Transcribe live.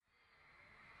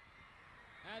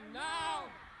And now,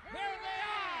 here they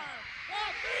are, the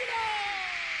Beatles!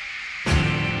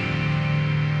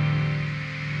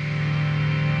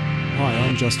 Hi,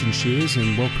 I'm Justin Shears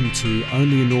and welcome to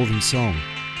Only a Northern Song.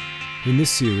 In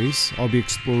this series, I'll be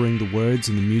exploring the words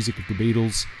and the music of the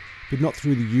Beatles, but not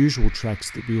through the usual tracks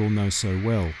that we all know so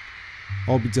well.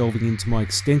 I'll be delving into my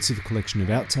extensive collection of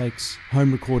outtakes,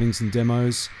 home recordings and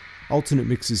demos, alternate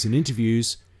mixes and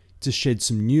interviews, to shed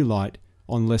some new light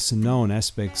on lesser known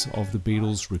aspects of the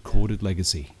Beatles' recorded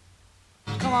legacy.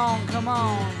 Come on, come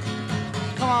on,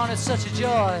 come on, it's such a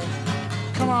joy.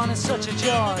 Come on, it's such a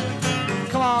joy.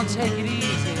 Come on, take it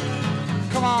easy.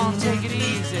 Come on, take it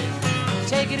easy.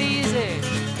 Take it easy.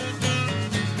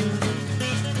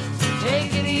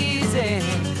 Take it easy.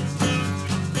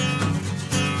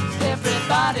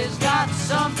 Everybody's got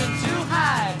something to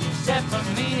hide, except for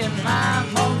me and my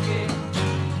monkey.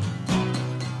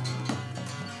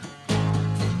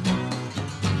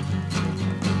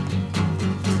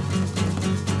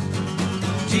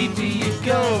 Deeper you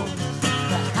go,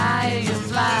 the higher you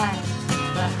fly,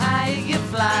 the higher you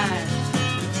fly.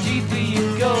 The deeper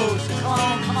you go, so come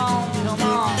on, come on, come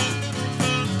on.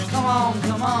 Come on,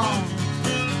 come on.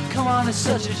 Come on, it's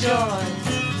such a joy.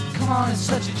 Come on, it's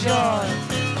such a joy.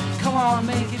 Come on,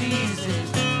 make it easy.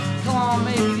 Come on,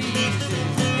 make it easy.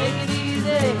 Make it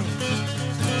easy.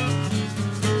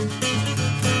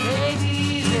 Make it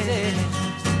easy.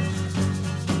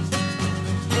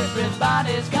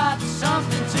 Everybody's got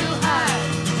something to hide,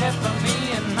 except for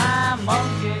me and my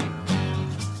monkey.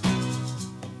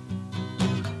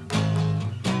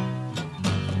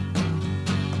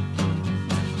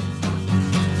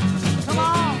 Come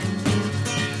on.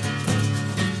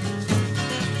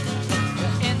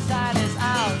 Your inside is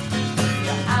out,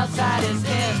 your outside is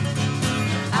in.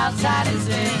 Outside is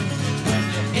in,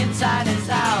 your inside is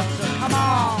out. So come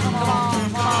on, come on,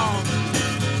 come on.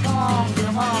 Come on,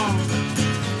 come on.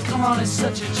 Come on, it's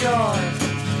such a joy.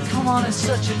 Come on, it's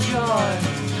such a joy.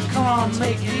 Come on,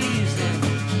 make it easy.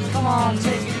 Come on,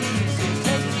 take it easy.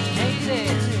 Take it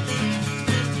easy.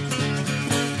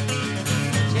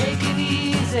 Take it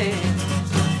easy.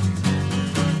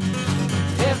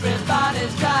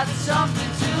 Everybody's got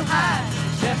something to hide,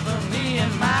 except for me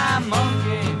and my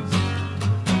monkey.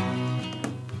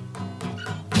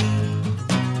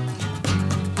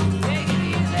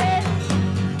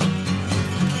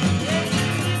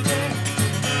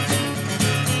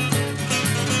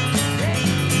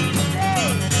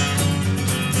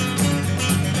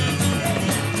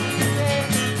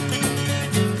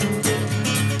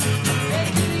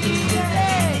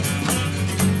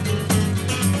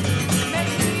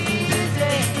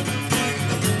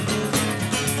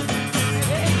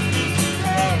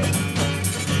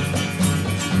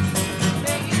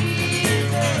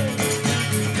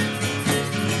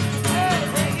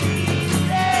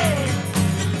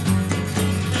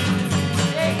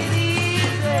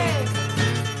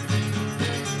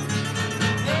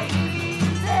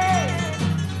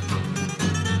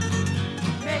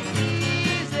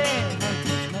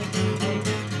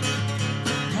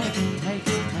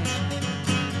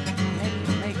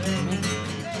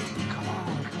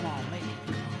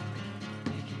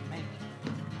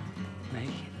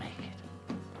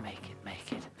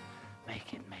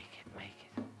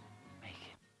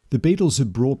 The Beatles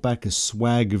had brought back a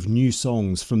swag of new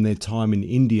songs from their time in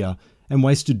India and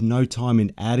wasted no time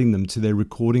in adding them to their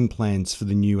recording plans for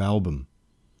the new album.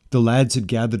 The lads had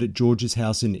gathered at George's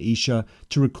house in Isha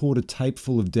to record a tape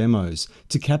full of demos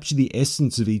to capture the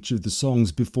essence of each of the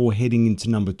songs before heading into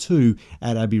number 2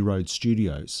 at Abbey Road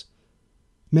Studios.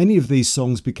 Many of these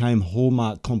songs became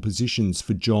hallmark compositions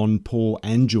for John, Paul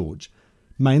and George,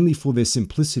 mainly for their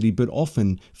simplicity but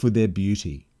often for their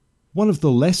beauty. One of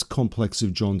the less complex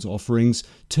of John's offerings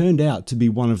turned out to be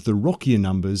one of the rockier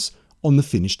numbers on the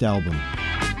finished album.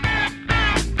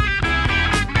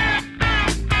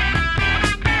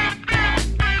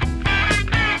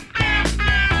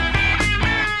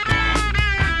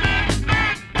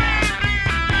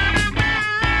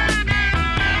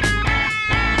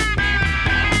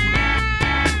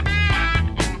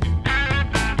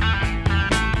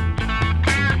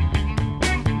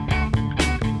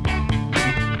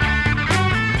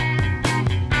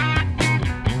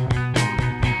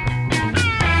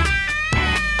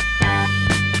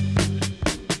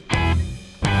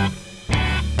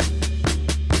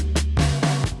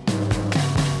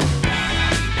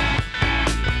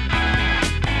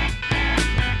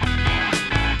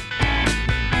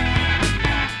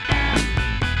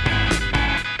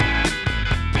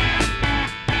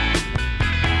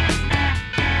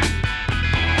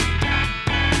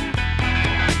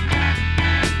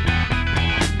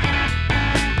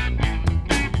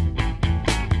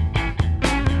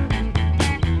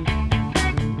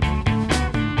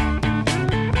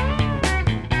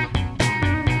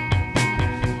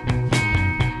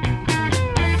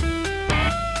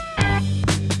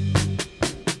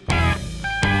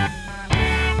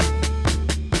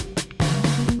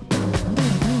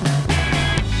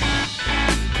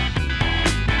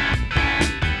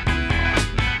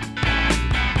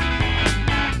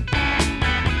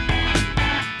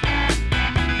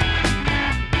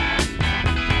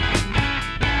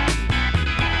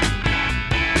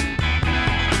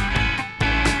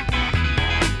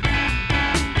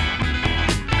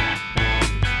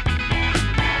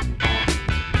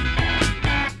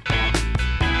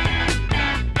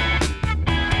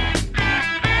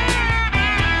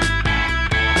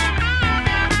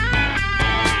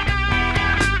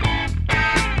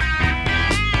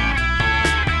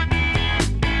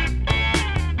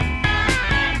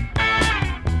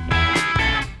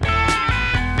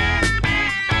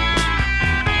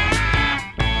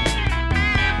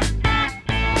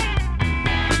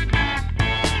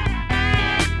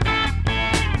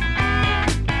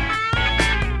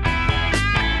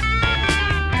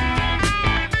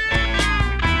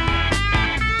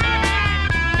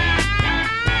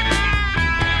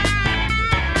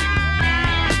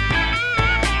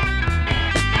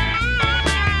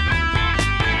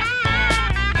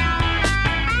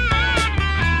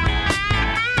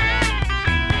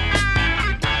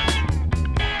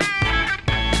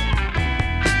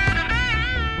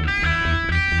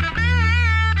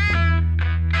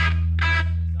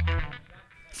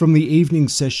 From the evening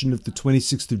session of the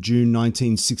 26th of June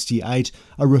 1968,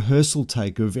 a rehearsal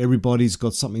take of Everybody's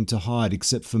Got Something to Hide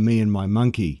Except for Me and My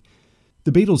Monkey.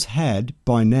 The Beatles had,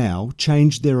 by now,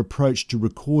 changed their approach to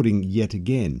recording yet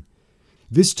again.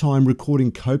 This time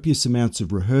recording copious amounts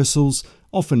of rehearsals,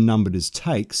 often numbered as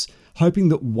takes, hoping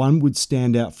that one would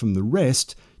stand out from the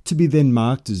rest, to be then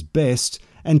marked as best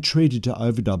and treated to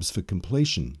overdubs for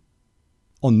completion.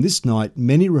 On this night,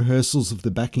 many rehearsals of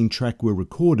the backing track were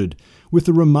recorded, with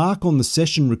a remark on the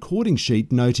session recording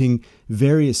sheet noting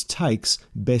various takes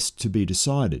best to be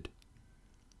decided.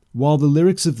 While the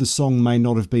lyrics of the song may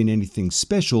not have been anything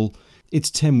special,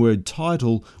 its 10-word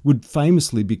title would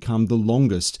famously become the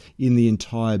longest in the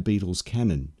entire Beatles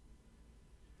canon.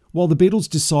 While the Beatles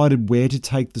decided where to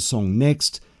take the song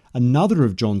next, another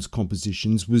of John's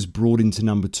compositions was brought into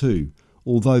number 2,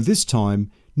 although this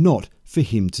time not for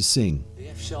him to sing. The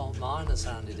F sharp minor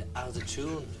sounded out of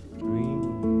tune.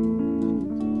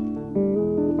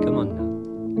 Come on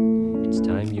now. It's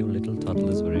time you little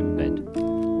toddlers were in bed.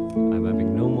 I'm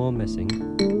having no more messing.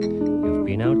 You've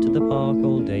been out to the park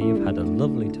all day, you've had a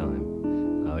lovely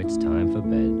time. Now it's time for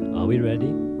bed. Are we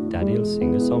ready? Daddy'll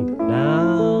sing a song.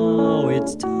 Now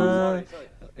it's time.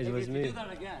 It was me. Do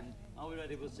that again. Are we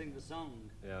ready? We'll sing the song.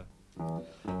 Yeah.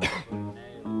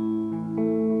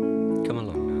 Come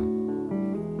along now.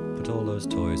 Put all those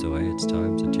toys away. It's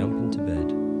time to jump into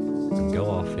bed and go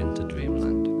off into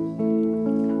dreamland.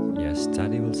 Yes,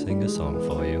 Daddy will sing a song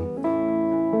for you.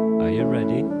 Are you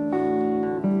ready?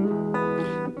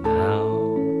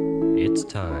 Now it's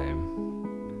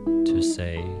time to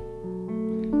say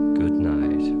good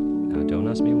night. Now don't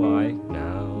ask me why.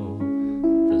 Now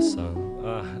the sun.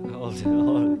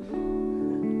 Hold.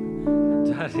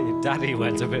 Daddy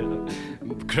went a bit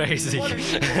crazy.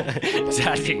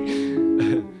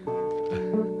 Daddy.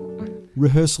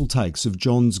 Rehearsal takes of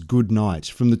John's Good Night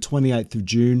from the 28th of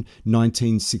June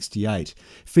 1968,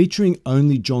 featuring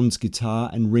only John's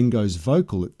guitar and Ringo's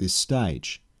vocal at this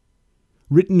stage.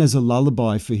 Written as a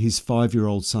lullaby for his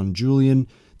 5-year-old son Julian,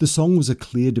 the song was a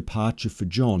clear departure for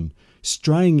John,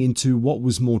 straying into what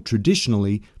was more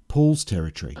traditionally Paul's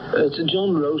territory.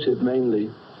 John wrote it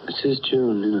mainly. It's his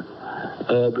tune, you know,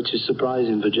 which is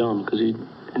surprising for John because he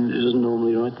doesn't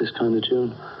normally write this kind of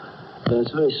tune.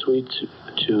 It's a very sweet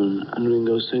tune, and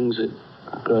Ringo sings it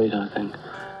great, I think.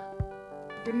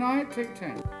 Good night, take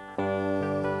 10.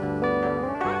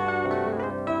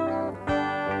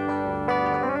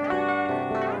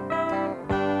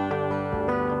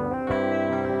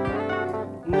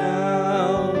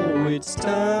 Now it's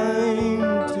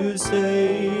time to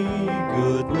say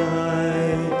good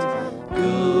night.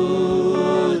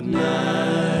 Good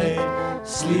night.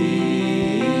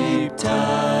 Sleep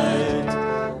tight.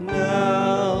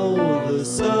 Now the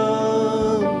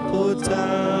sun puts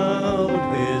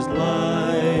out his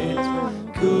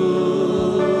light.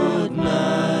 Good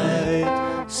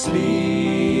night.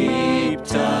 Sleep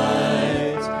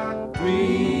tight.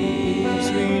 Dream,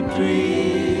 sweet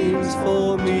dreams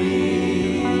for me.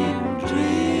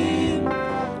 Dream,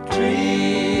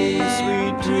 dream,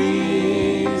 sweet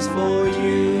dreams for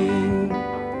you.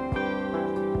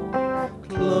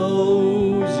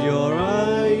 Close your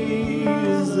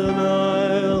eyes and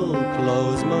I'll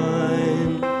close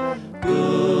mine.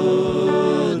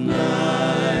 Good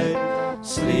night,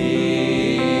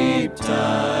 sleep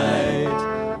tight.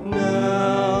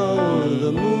 Now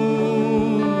the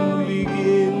moon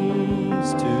begins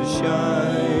to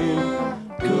shine.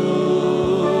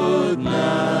 Good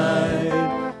night,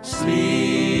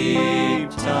 sleep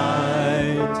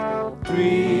tight.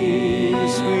 Dream,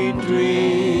 sweet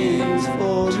dreams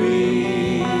for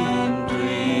me.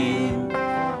 Dream,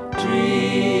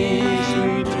 dream,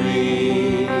 sweet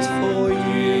dreams for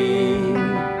you.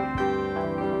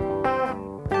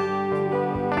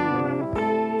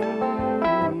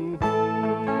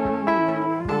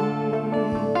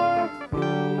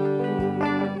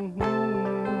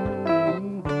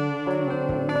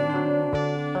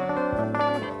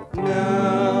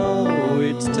 Now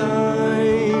it's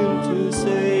time to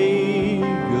say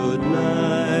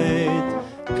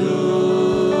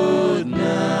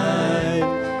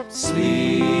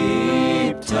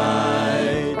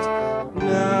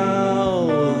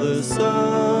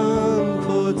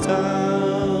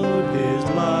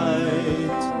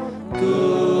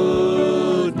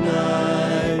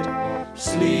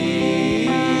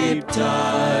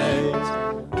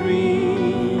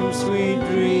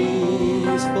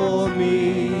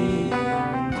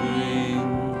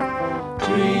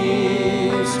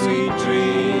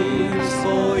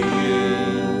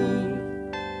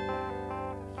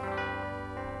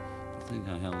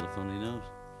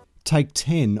take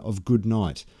 10 of Good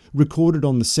Night, recorded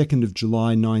on the 2nd of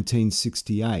July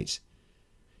 1968.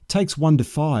 Takes 1 to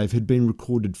 5 had been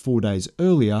recorded 4 days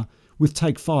earlier, with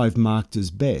take 5 marked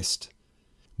as best.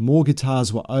 More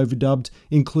guitars were overdubbed,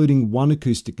 including one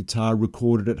acoustic guitar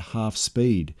recorded at half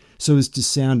speed, so as to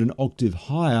sound an octave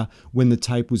higher when the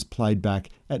tape was played back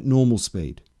at normal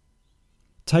speed.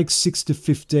 Takes 6 to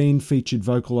 15 featured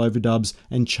vocal overdubs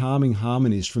and charming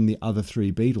harmonies from the other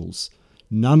 3 Beatles,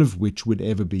 none of which would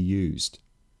ever be used.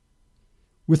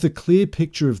 With a clear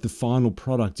picture of the final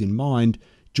product in mind,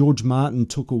 George Martin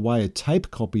took away a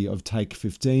tape copy of Take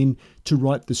 15 to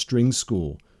write the string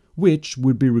score, which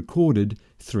would be recorded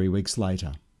 3 weeks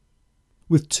later.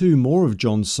 With 2 more of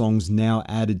John's songs now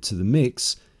added to the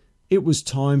mix, it was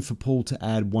time for Paul to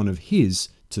add one of his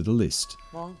to the list.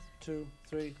 1, 2,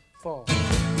 3, 4.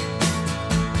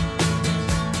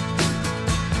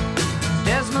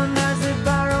 Desmond has a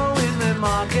barrow in the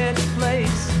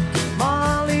marketplace.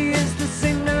 Molly is the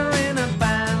singer in a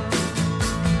band.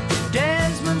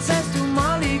 Desmond says to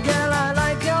Molly, girl, I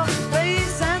like your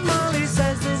face. And Molly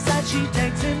says this, that she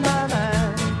takes him by the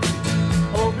hand.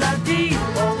 Oh, bloody,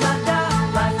 oh,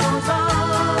 blada, life goes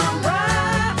on. Bra,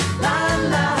 la,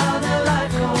 la, the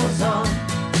life goes on.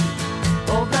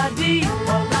 Oh, bloody,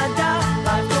 oh, blada,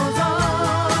 life goes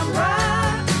on. Bra,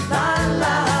 la,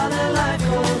 la, the life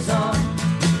goes on.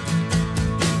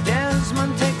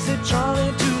 Desmond takes a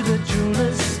trolley to the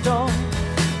jeweler's store,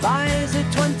 buys a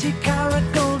 20-carat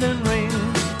golden ring,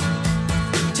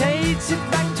 takes it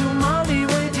back to Molly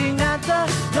waiting at the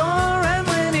door, and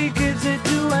when he gives it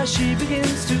to her, she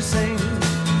begins to sing.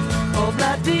 Oh,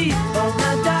 bloody, oh,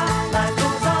 blada, life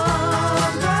goes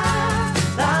on. Bra,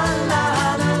 la, la,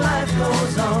 the life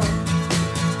goes on.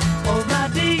 Oh,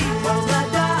 bloody, oh,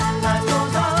 blada, life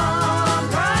goes on.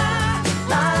 Bra,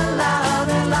 la, la,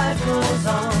 the life goes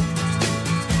on.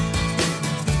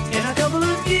 In a couple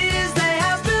of years they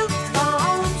have built a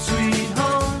home, sweet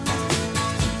home,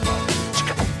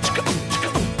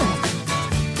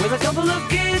 with a couple of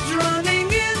kids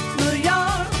running in the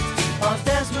yard of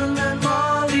Desmond and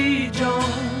Molly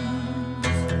Jones.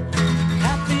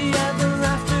 Happy ever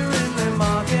after in the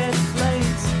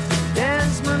marketplace.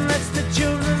 Desmond lets the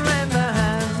children lend a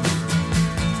hand.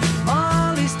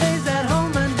 Molly stays at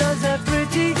home and does her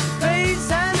pretty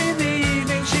face, and in the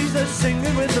evening she's the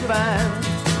singer with the band.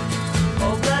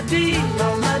 Oh, bloody,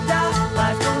 oh, blada,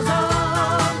 life goes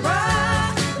on. Bra,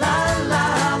 la, la,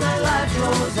 the life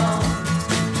goes on.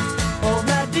 Oh,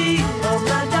 bloody, oh,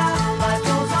 blada, life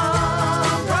goes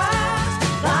on. Bra,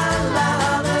 la, la,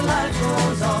 the life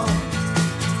goes on.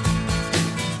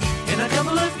 In a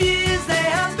couple of years they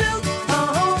have built a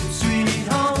home, sweet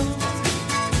home,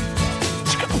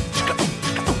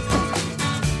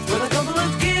 with a couple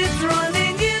of kids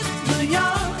running in the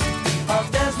yard of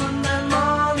Desmond and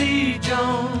Molly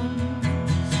Jones.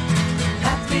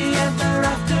 Happy ever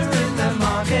after in the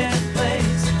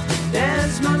marketplace.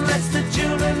 Desmond lets the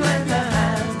children lend a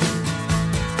hand.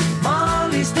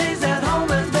 Molly stays at home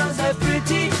and does her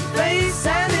pretty face,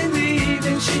 and in the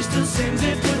evening she still sings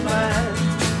it with my hand.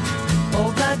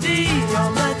 Oh, bloody,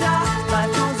 oh, blada,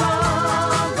 life goes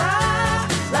on. Bra,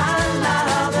 la, la,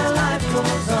 the life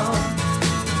goes on.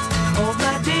 Oh,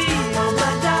 bloody, oh,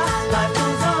 blada, life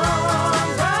goes on.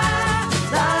 Bra,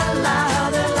 la, la,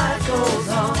 the life goes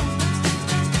on.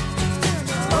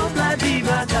 Oh, bloody,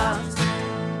 blada.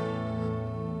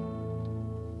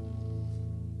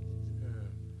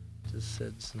 Just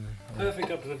said something. Perfect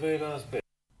up to the very last bit.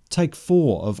 Take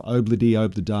 4 of Obladi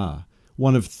Oblada,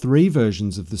 one of 3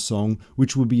 versions of the song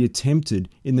which will be attempted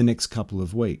in the next couple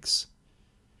of weeks.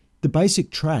 The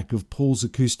basic track of Paul's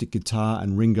acoustic guitar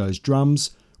and Ringo's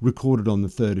drums, recorded on the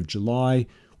 3rd of July,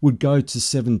 would go to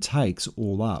 7 takes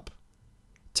all up.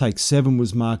 Take 7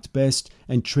 was marked best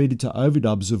and treated to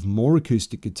overdubs of more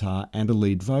acoustic guitar and a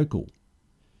lead vocal.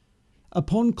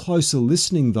 Upon closer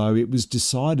listening though, it was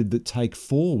decided that take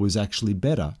 4 was actually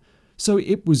better, so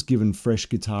it was given fresh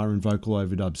guitar and vocal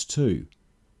overdubs too.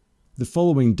 The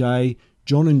following day,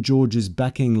 John and George's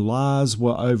backing Lars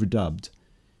were overdubbed,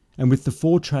 and with the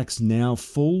 4 tracks now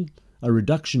full, a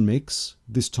reduction mix,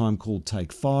 this time called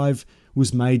Take 5,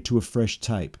 was made to a fresh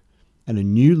tape, and a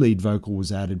new lead vocal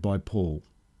was added by Paul.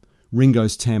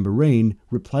 Ringo's tambourine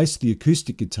replaced the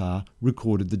acoustic guitar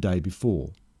recorded the day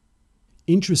before.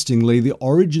 Interestingly, the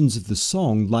origins of the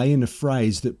song lay in a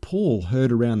phrase that Paul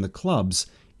heard around the clubs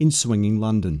in swinging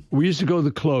London. We used to go to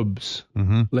the clubs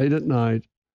late at night,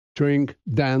 drink,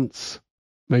 dance,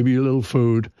 maybe a little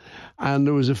food. And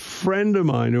there was a friend of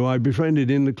mine who I befriended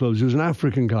in the clubs. He was an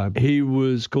African guy. He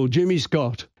was called Jimmy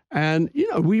Scott. And, you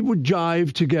know, we would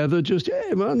jive together just,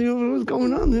 hey, man, you know, what's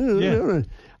going on? Yeah.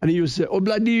 And he used to say,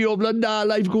 "Obladi, oblada,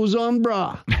 life goes on,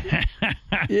 brah."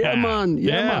 Yeah, man.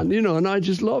 You know, and I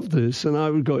just loved this. And I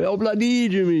would go, "Obladi,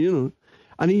 Jimmy," you know.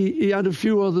 And he had a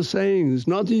few other sayings.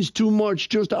 Nothing's too much,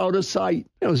 just out of sight.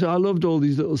 You know, so I loved all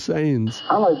these little sayings.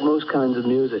 I like most kinds of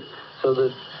music, so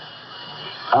that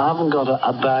I haven't got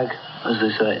a bag, as they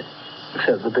say,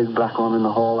 except the big black one in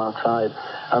the hall outside.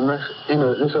 And this, you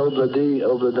know, this Obladi,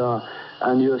 Oblada,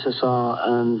 and USSR,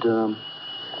 and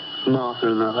Martha,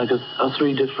 and that, like, are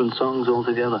three different songs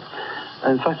altogether.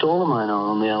 In fact, all of mine are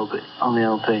on the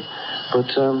LP.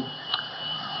 But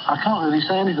I can't really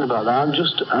say anything about that.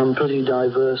 I'm pretty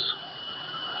diverse.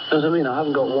 You know what I mean? I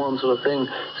haven't got one sort of thing.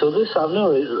 So this, I've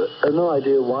no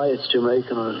idea why it's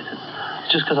Jamaican or anything.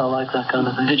 It's just because I like that kind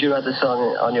of thing. Did you write the song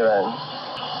on your own?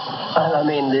 I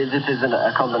mean, this is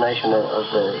a combination of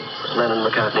the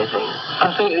Lennon-McCartney thing.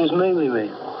 I think it was mainly me.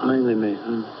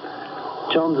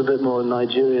 John's a bit more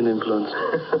Nigerian influence.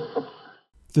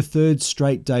 The third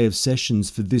straight day of sessions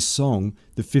for this song,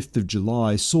 the 5th of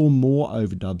July, saw more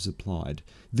overdubs applied,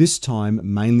 this time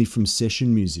mainly from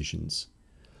session musicians.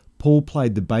 Paul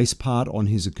played the bass part on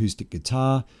his acoustic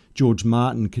guitar, George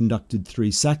Martin conducted 3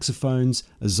 saxophones,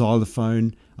 a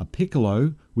xylophone, a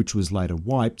piccolo, which was later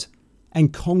wiped,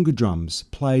 and conga drums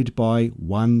played by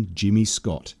one Jimmy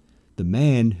Scott, the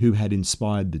man who had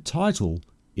inspired the title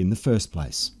in the first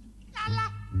place.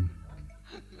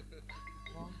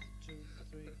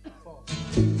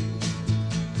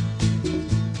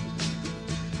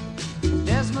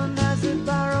 Desmond has a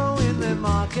barrow in the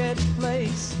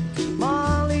marketplace.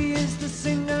 Molly is the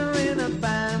singer in a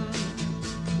band.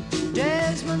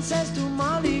 Desmond says to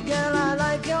Molly, "Girl, I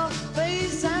like your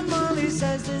face," and Molly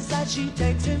says this, that she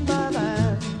takes him by the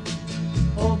hand.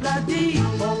 Oh, bloody,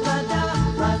 oh,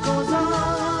 bloody, life goes on,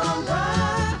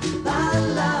 la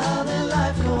la, the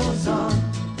life goes on.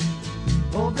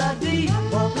 Oh, bloody, oh,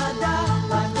 bloody,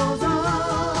 life goes on,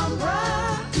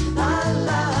 la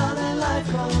la, the life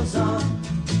goes on.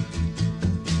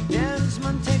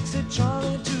 Desmond takes a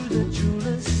trolley to the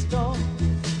jeweler's store,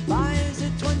 buys a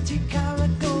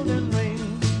 20-carat golden ring,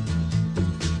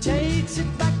 takes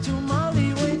it back to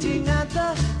Molly waiting at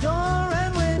the door,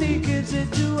 and when he gives it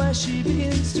to her, she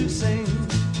begins to sing.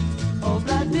 Oh,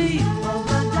 bloody, oh,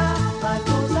 bloody, life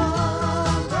goes on,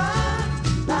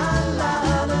 la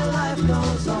la, the life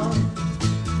goes on.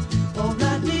 Oh,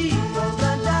 bloody, oh,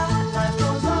 bloody, life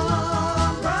goes on,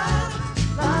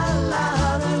 la la,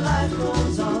 the life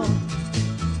goes on.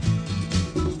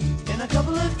 In a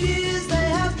couple of years they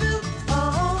have built a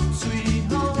home, sweet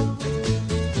home,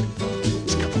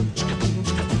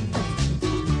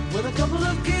 with a couple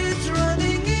of kids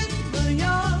running in the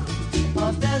yard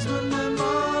of Desmond and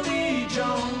Molly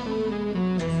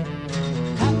Jones.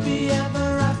 Happy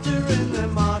ever after in the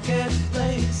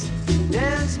marketplace,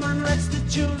 Desmond lets the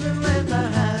children lend a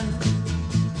hand.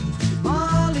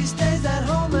 Molly stays at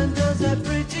home and does her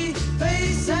pretty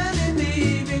face, and in the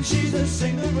evening she's a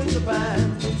singer with the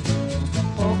band.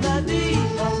 Oh, bloody,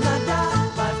 oh, bloody,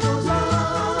 life goes on,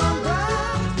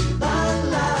 la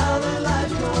la, the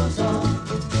life goes on.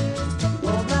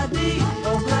 Oh, bloody,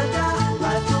 oh, bloody,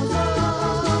 life goes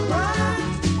on,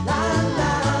 la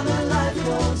la, the life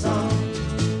goes on.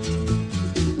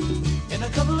 In a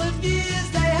couple of years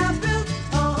they have built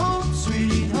a home,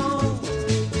 sweet home,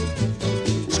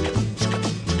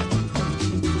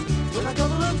 with a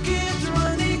couple of kids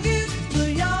running in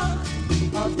the yard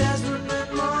of Desmond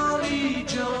and Molly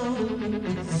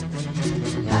Jones.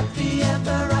 Happy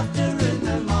ever after in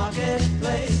the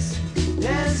marketplace,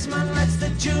 Desmond lets the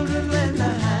children lend a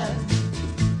hand.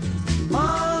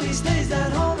 Molly stays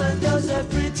at home and does her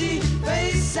pretty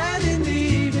face, and in the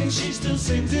evening she still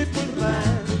sings it with the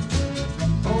band.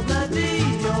 Oh, bloody,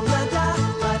 oh, bloody,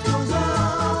 life goes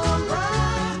on, la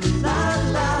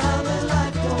la, the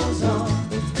life goes on.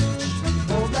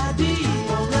 Oh, bloody,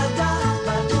 oh, bloody,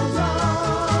 life goes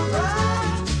on,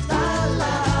 la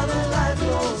la, the life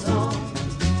goes on.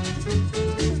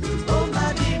 Oh,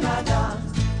 bloody, bloody.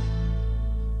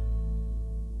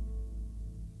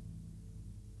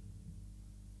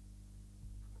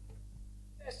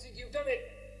 You've done it.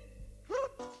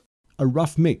 A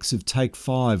rough mix of take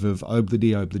 5 of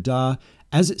Obladi Oblada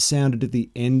as it sounded at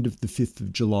the end of the 5th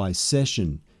of July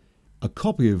session, a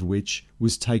copy of which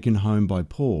was taken home by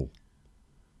Paul.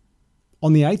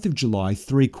 On the 8th of July,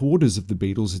 3/4 of the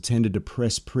Beatles attended a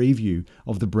press preview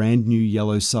of the brand new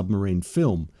Yellow Submarine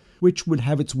film, which would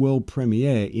have its world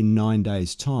premiere in 9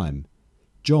 days' time.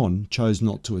 John chose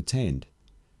not to attend.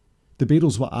 The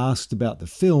Beatles were asked about the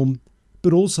film,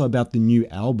 but also about the new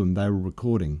album they were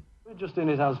recording. Just in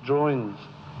it has drawings,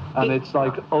 and it's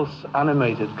like us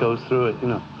animated goes through it, you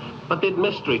know. But did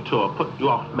Mystery Tour put you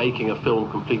off making a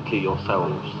film completely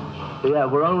yourselves? Yeah,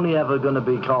 we're only ever going to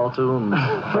be cartoons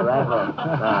forever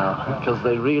now, because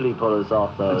they really put us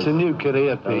off those. It's a new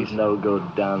career piece. Those no good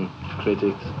damn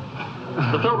critics.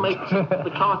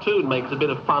 The cartoon makes a bit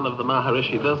of fun of the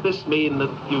Maharishi. Does this mean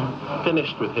that you've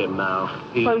finished with him now?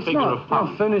 He's Well, a figure of fun.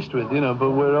 not finished with,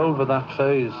 but we're over that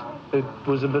phase. It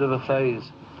was a bit of a phase.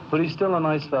 But he's still a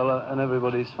nice fella and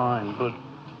everybody's fine, but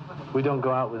we don't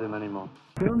go out with him anymore.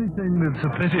 The only thing that's a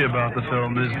pity about the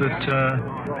film is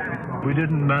that we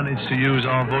didn't manage to use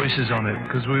our voices on it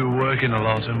because we were working a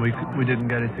lot and we didn't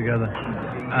get it together.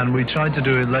 And we tried to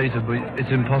do it later, but it's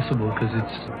impossible because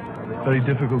it's very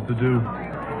difficult to do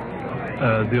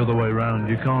the other way around.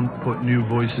 You can't put new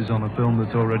voices on a film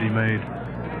that's already made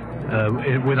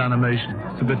with animation.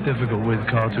 It's a bit difficult with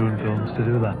cartoon films to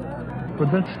do that.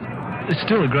 But it's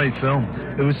still a great film.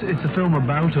 It's a film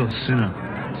about us,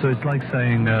 So it's like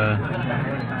saying the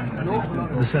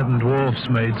Seven Dwarfs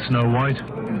made Snow White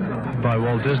by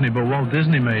Walt Disney, but Walt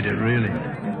Disney made it, really,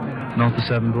 not the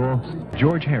Seven Dwarfs.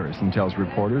 George Harrison tells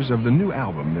reporters of the new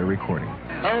album they're recording.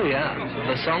 Oh yeah,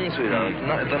 the songs we wrote,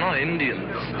 they're not Indian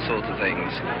sort of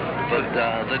things, but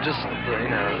they're just,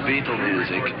 Beatle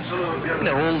music.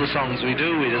 All the songs we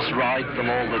do, we just write them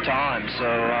all the time, so,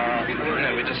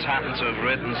 we just happen to have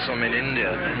written some in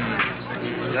India.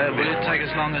 Will it take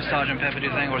as long as Sgt. Pepper, do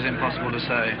you think, or is it impossible to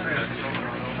say?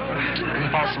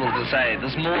 Impossible to say.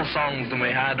 There's more songs than we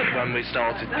had when we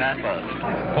started Pepper.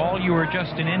 Paul, you were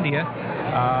just in India.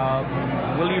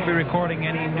 Will you be recording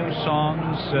any new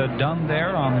songs done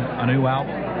there on a new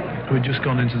album? We've just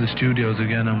gone into the studios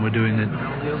again and we're doing it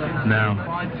now.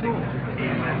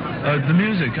 The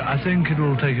music, I think it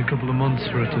will take a couple of months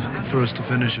for us to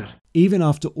finish it. Even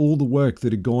after all the work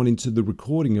that had gone into the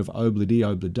recording of Obla-Di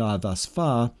Obla-Da thus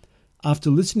far, after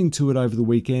listening to it over the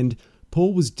weekend,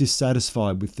 Paul was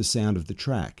dissatisfied with the sound of the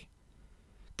track.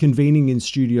 Convening in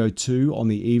Studio 2 on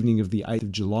the evening of the 8th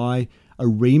of July, a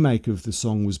remake of the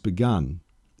song was begun.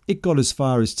 It got as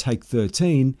far as take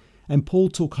 13, and Paul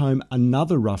took home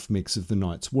another rough mix of the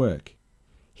night's work.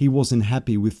 He wasn't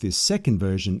happy with this second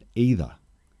version either.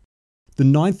 The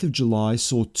 9th of July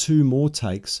saw 2 more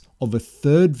takes of a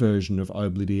third version of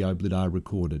Obla-Di Obla-Da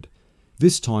recorded,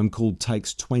 this time called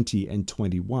takes 20 and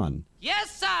 21.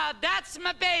 Yes, sir, that's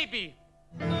my baby.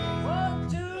 1,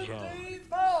 2, 3,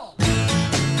 4.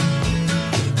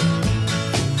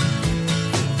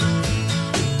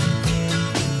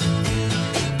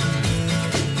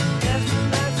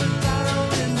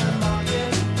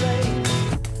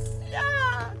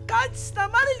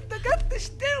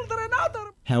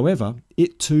 However,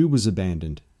 it too was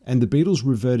abandoned, and the Beatles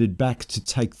reverted back to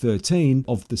take 13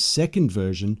 of the second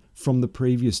version from the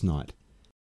previous night.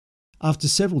 After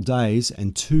several days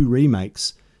and 2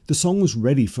 remakes, the song was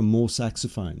ready for more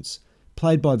saxophones,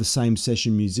 played by the same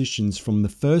session musicians from the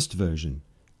first version,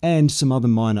 and some other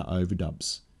minor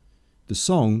overdubs. The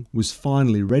song was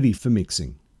finally ready for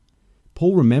mixing.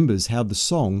 Paul remembers how the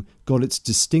song got its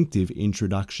distinctive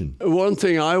introduction. One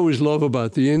thing I always love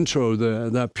about the intro,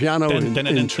 that piano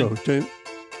intro.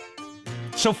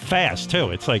 So fast, too.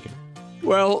 It's like...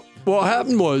 Well, what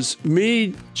happened was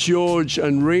me, George,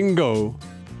 and Ringo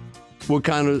were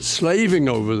kind of slaving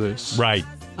over this. Right.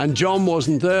 And John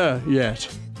wasn't there yet.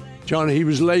 John, he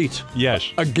was late.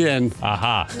 Yes. Again.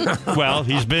 Aha. Well,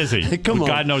 he's busy. Come on.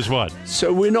 God knows what.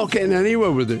 So we're not getting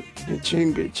anywhere with it.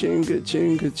 Chinga, chinga,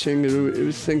 chinga, chinga. It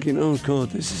was thinking, oh,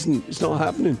 God, it's not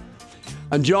happening.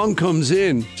 And John comes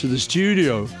in to the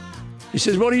studio. He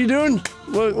says, what are you doing?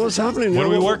 What's happening? What are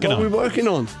we working on? What are we working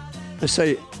on? I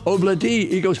say, Obla-Di.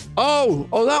 He goes, oh,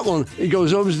 that one. He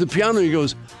goes over to the piano. He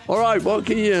goes, all right, what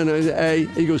key are you in? I say, A.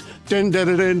 He goes, dun,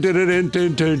 dun, dun, dun, dun,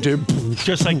 dun, dun, dun.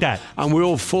 Just like that. And we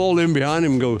all fall in behind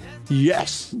him and go,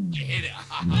 yes.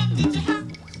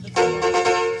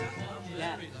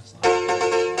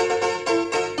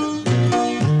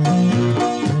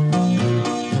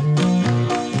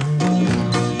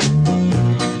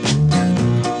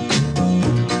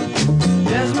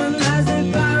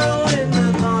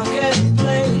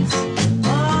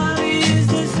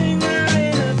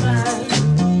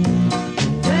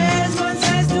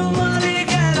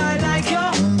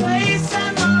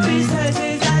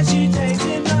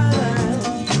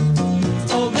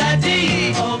 Obla-Di.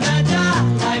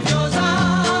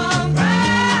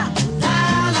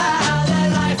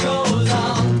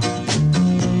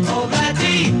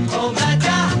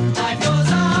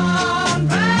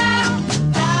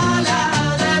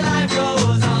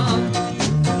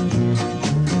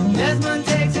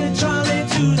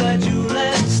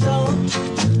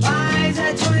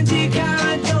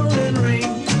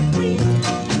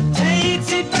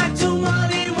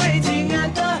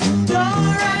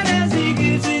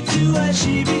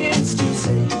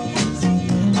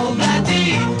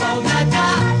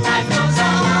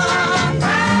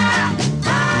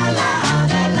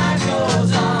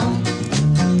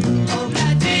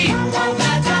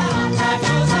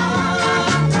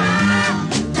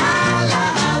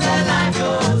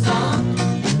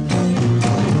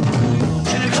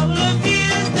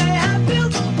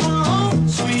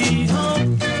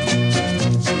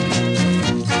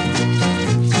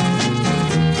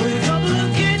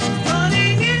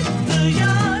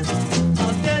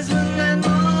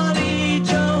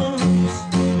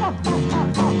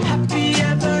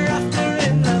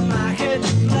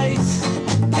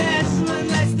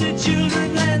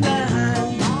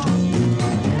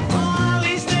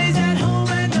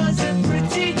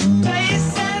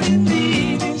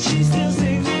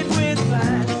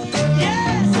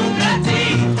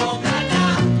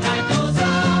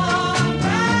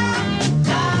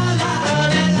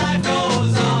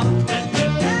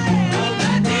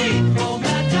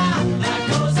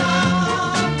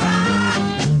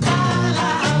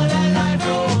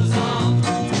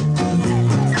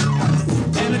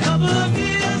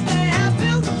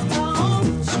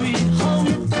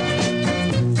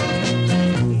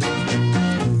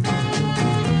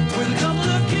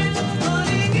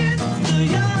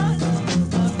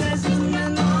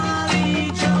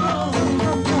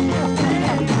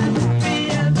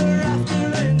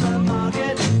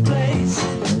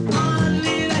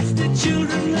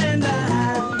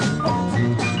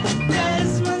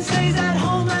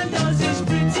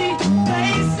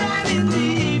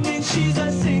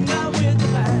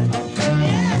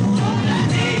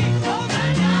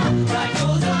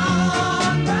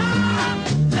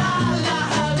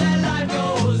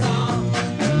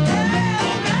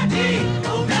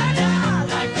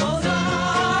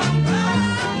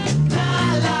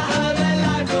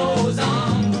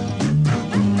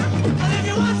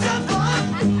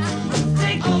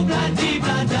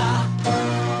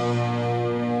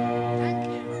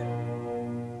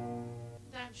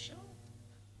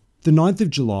 The 9th of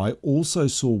July also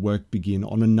saw work begin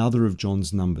on another of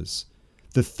John's numbers,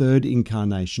 the third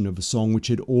incarnation of a song which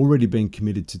had already been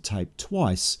committed to tape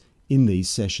twice in these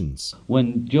sessions.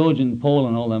 When George and Paul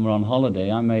and all them were on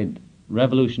holiday, I made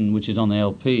Revolution, which is on the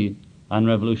LP, and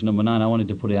Revolution number 9. I wanted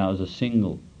to put it out as a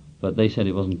single, but they said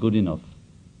it wasn't good enough.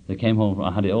 They came home,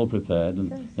 I had it all prepared,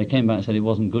 and they came back and said it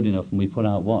wasn't good enough, and we put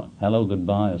out what? Hello,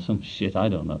 Goodbye, or some shit, I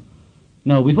don't know.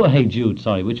 No, we put Hey Jude,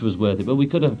 sorry, which was worth it, but we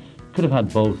could have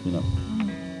had both, you know.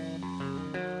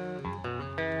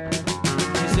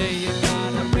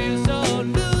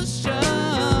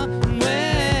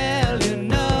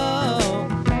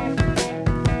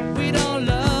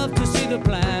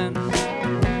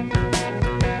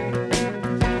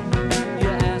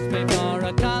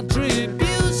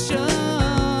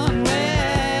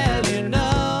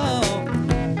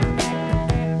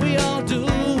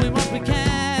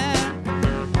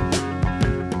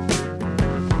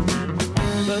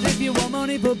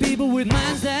 For people with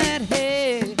minds that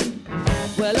hate,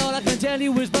 well, all I can tell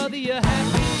you is bother your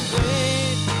happy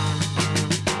way.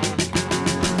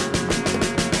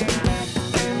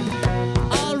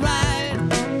 All right,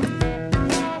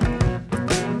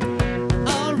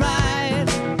 all right,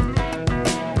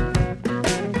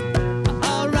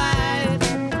 all right.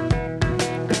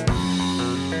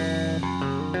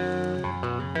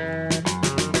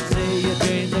 Say you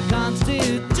change the Constitution.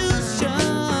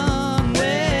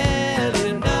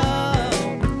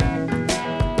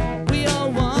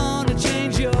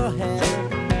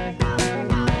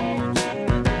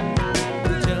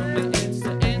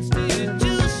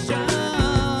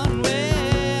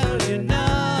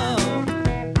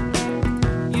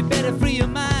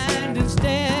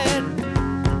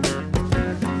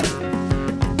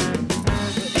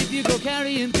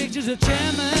 A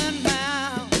chairman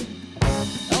now,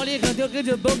 all you can do is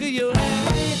a boogie you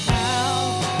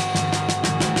anyhow.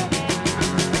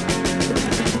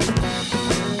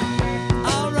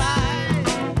 All right,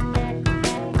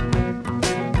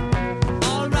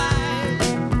 all right,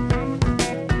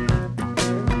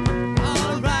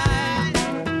 all right.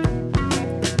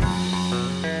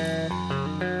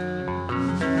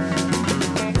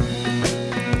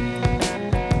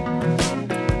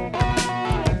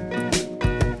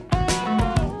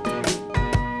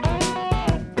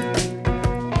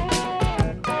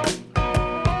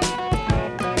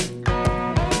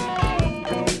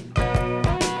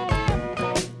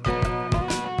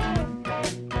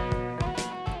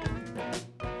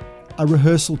 A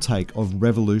rehearsal take of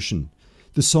Revolution,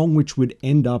 the song which would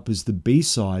end up as the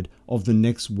B-side of the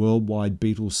next worldwide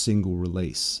Beatles single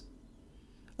release.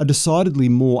 A decidedly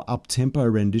more up-tempo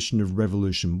rendition of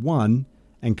Revolution 1,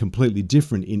 and completely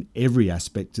different in every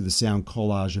aspect to the sound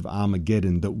collage of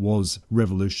Armageddon that was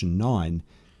Revolution 9,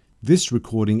 this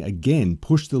recording again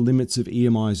pushed the limits of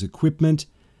EMI's equipment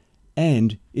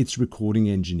and its recording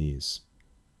engineers.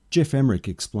 Jeff Emmerich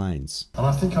explains. And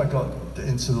I think I got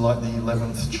into like the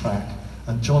 11th track,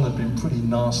 and John had been pretty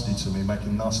nasty to me,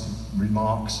 making nasty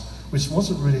remarks, which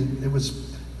wasn't really, it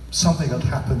was something that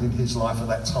happened in his life at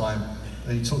that time,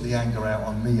 and he took the anger out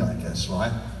on me, I guess,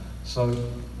 right? So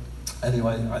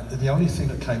anyway, the only thing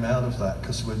that came out of that,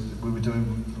 because we were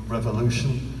doing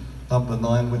Revolution number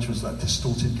 9, which was that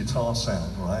distorted guitar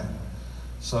sound, right?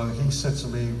 So he said to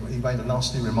me, he made a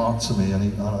nasty remark to me,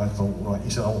 and I thought, right,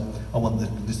 he said, oh, I want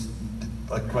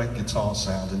a great guitar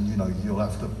sound, and you know, you'll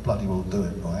have to bloody well do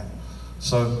it, right?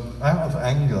 So out of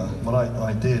anger, what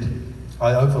I did,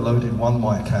 I overloaded one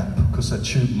mic amp, because they're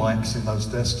tube mics in those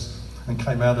desks, and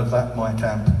came out of that mic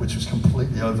amp, which was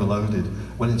completely overloaded,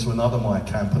 went into another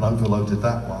mic amp and overloaded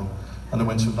that one, and then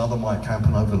went to another mic amp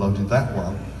and overloaded that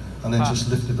one, and then just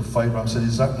lifted the fader up and said,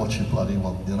 is that what you bloody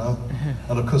want, you know?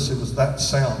 And of course it was that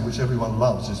sound, which everyone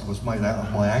loves, was made out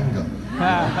of my anger.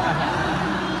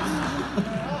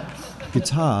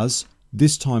 Guitars,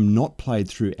 this time not played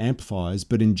through amplifiers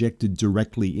but injected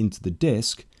directly into the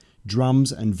desk,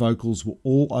 drums and vocals were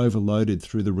all overloaded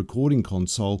through the recording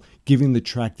console, giving the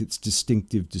track its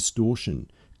distinctive distortion.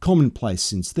 Commonplace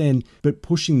since then, but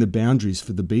pushing the boundaries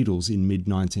for the Beatles in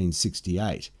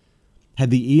mid-1968. Had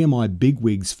the EMI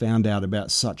bigwigs found out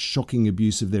about such shocking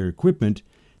abuse of their equipment,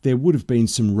 there would have been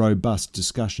some robust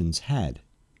discussions had.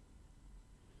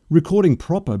 Recording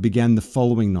proper began the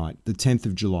following night, the 10th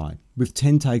of July, with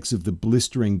 10 takes of the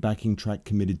blistering backing track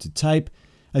committed to tape.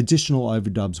 Additional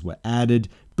overdubs were added,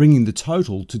 bringing the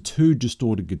total to 2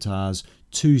 distorted guitars,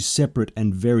 2 separate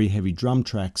and very heavy drum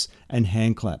tracks, and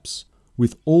hand claps,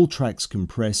 with all tracks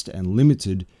compressed and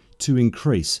limited to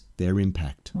increase their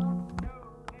impact.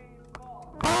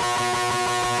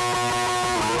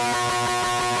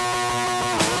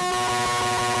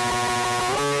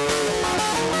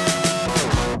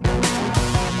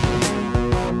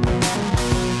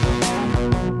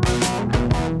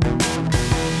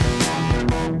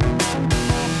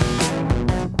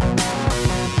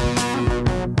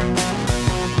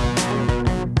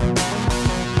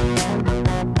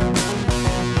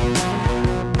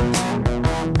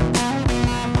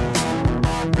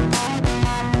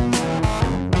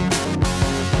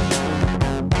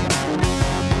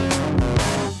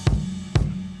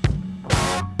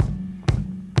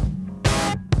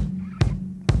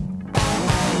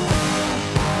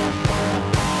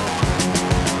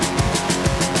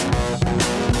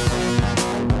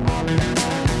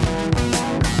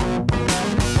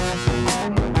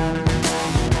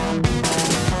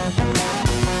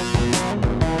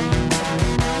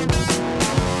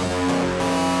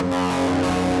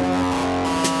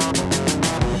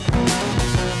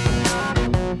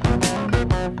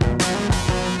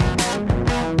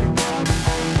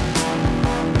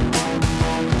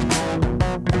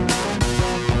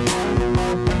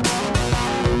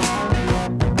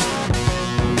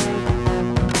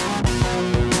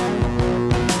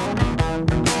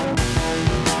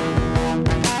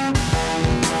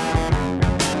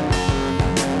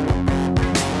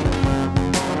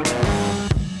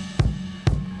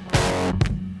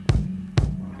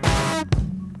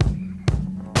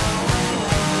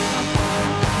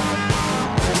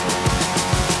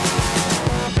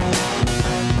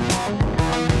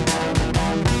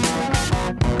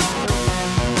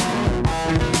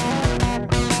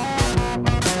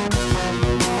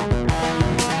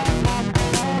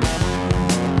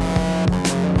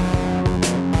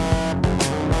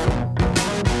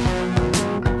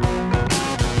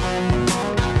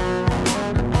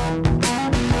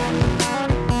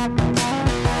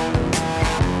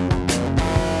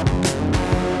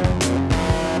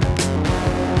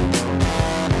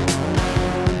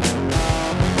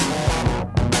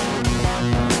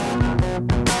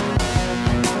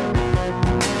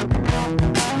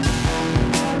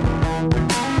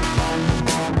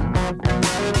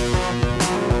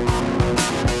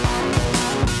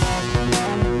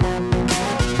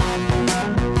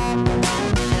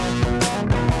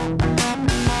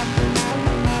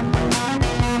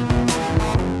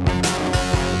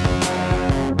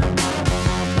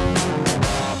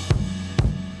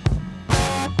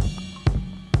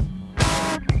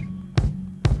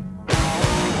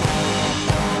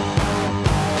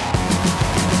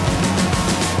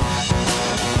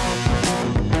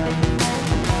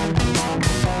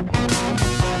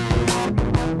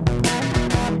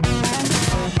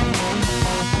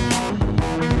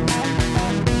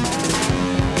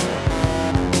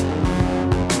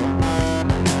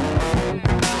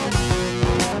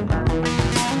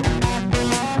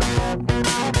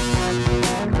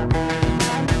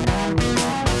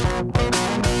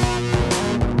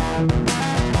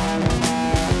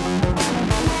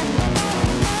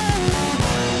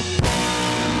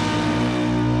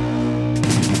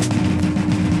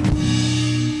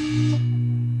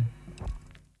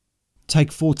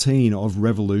 Take 14 of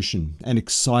Revolution, an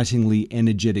excitingly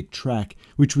energetic track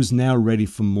which was now ready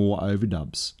for more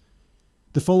overdubs.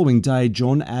 The following day,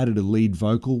 John added a lead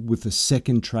vocal with a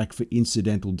second track for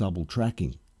incidental double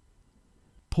tracking.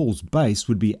 Paul's bass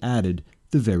would be added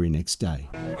the very next day.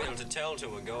 To tell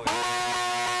to a going.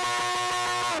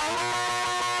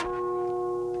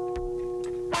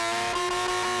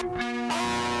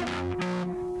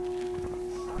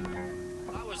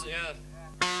 That was yeah.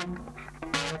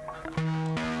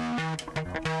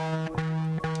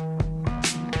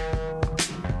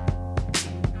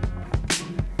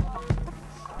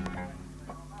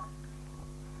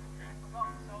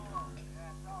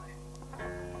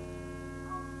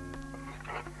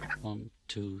 One,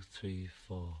 two, three,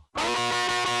 four. You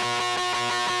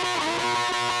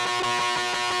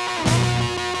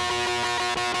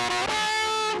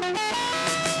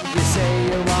say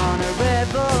you want a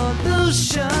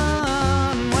revolution.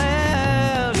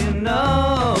 Well, you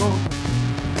know,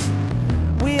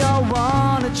 we all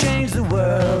want to change the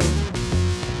world.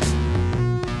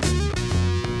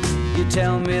 You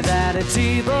tell me that it's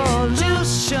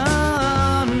evolution.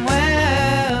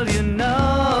 Well, you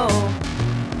know,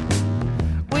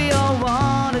 we all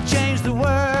want to change the world.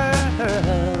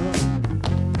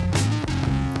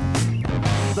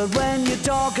 But when you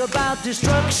talk about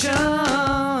destruction,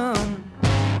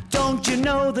 don't you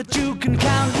know that you can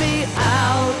count me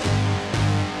out?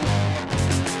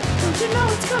 Don't you know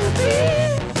it's gonna be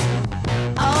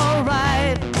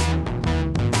alright?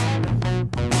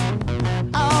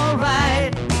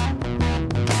 Alright.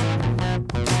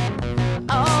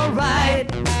 Alright.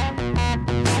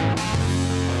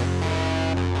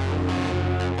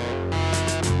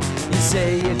 You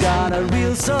say you got a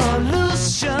real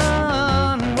solution.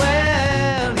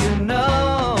 Well, you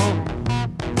know,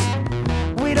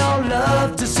 we'd all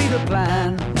love to see the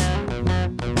plan.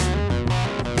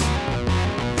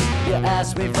 You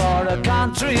asked me for a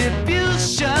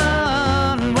contribution.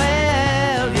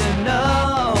 Well, you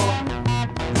know,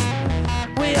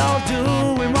 we all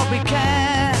doing what we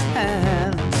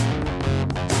can.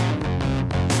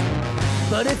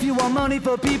 But if you want money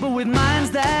for people with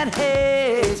minds that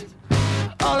hate,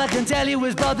 all I can tell you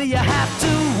is, brother, you have to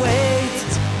wait.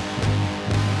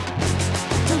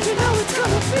 Don't you know it's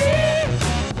gonna be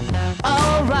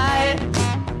alright?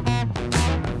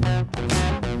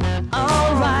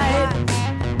 Alright.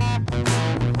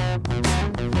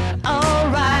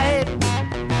 Alright.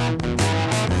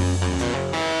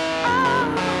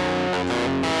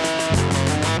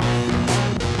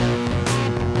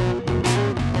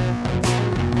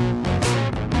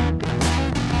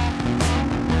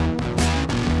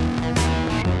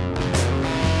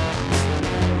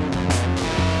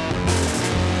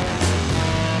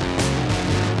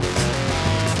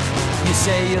 You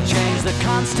say you'll change the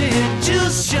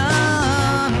Constitution.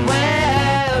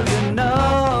 Well, you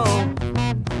know,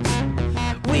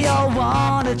 we all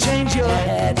want to change your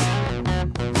head.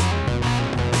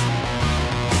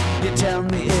 You tell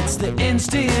me it's the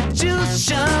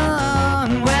institution.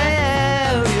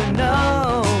 Well, you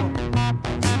know,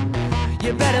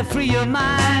 you better free your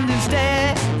mind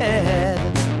instead.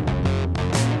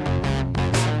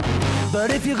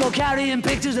 But if you go carrying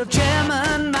pictures of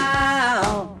Chairman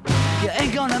Mao, you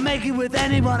ain't gonna make it with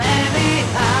anyone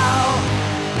anyhow.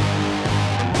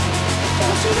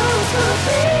 Don't you know it's gonna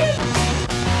be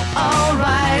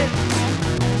alright?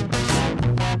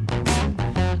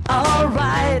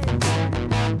 Alright.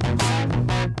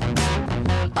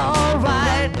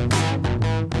 Alright.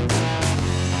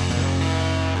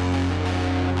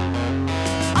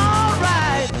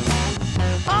 Alright.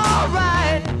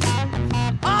 Alright.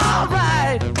 Alright.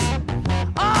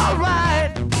 Alright.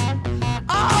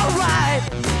 Alright.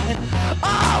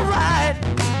 Alright.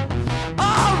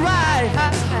 Alright.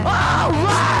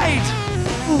 Alright.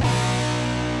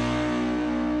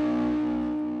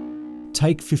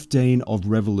 Take 15 of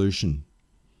Revolution.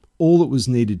 All that was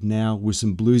needed now was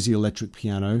some bluesy electric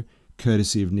piano,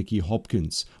 courtesy of Nicky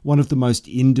Hopkins, one of the most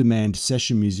in-demand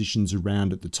session musicians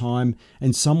around at the time,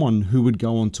 and someone who would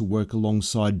go on to work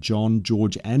alongside John,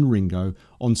 George and Ringo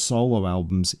on solo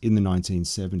albums in the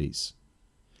 1970s.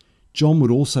 John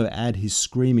would also add his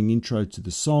screaming intro to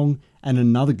the song and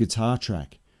another guitar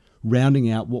track, rounding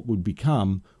out what would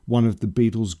become one of the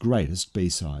Beatles' greatest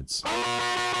B-sides.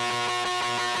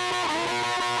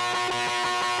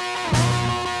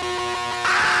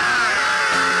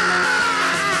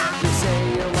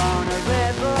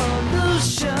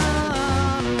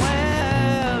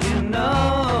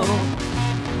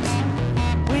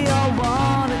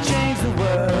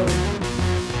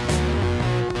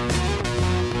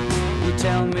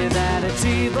 Tell me that it's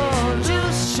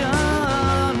evolution.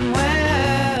 Well,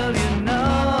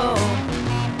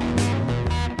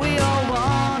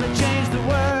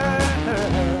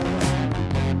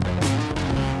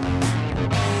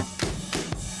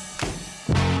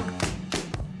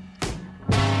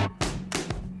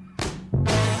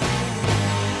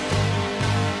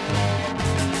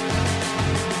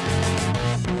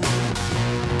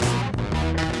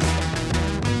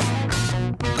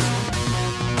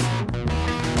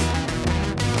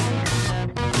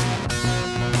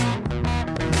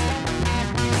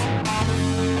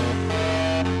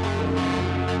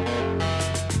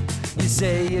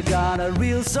 say you got a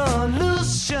real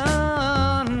solution.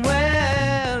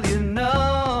 Well, you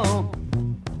know,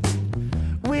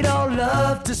 we'd all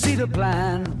love to see the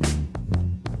plan.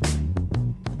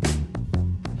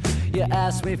 You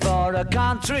asked me for a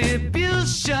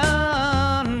contribution.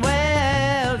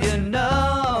 Well, you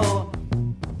know,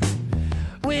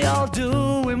 we all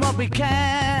doing what we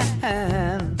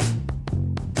can.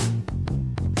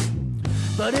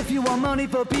 But if you want money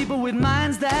for people with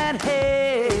minds that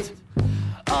hate,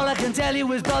 all I can tell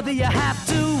you is, brother, you have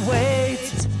to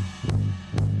wait.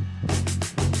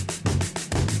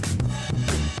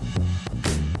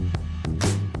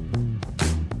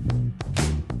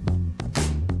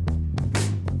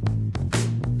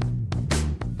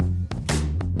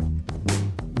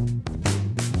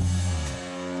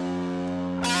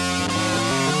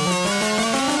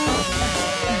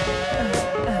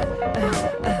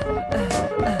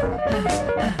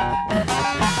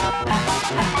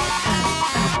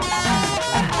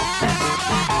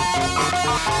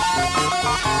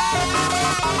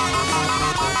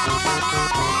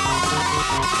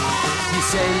 You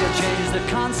say you changed the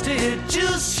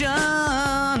Constitution.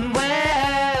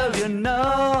 Well, you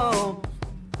know,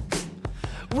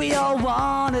 we all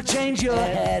want to change your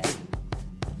head.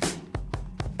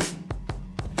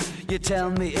 You tell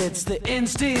me it's the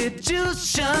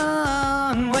institution.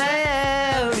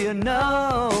 Well, you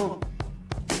know,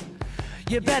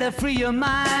 you better free your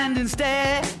mind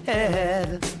instead.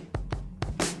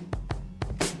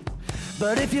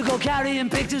 But if you go carrying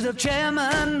pictures of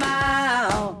Chairman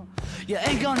Mao, you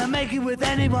ain't gonna make it with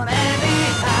anyone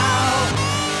anyhow.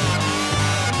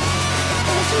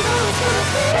 Yes, you know it's gonna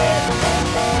be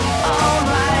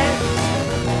alright.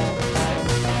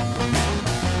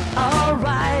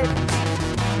 Alright.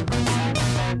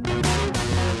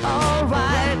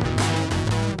 Alright.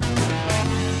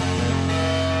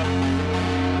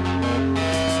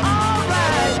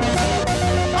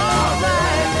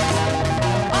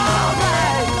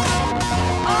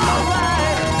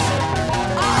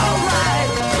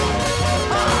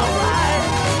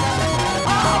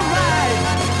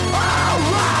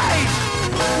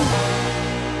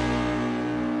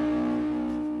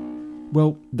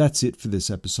 Well, that's it for this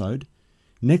episode.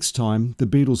 Next time, the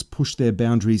Beatles push their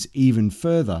boundaries even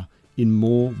further in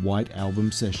more White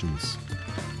Album sessions.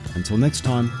 Until next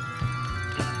time.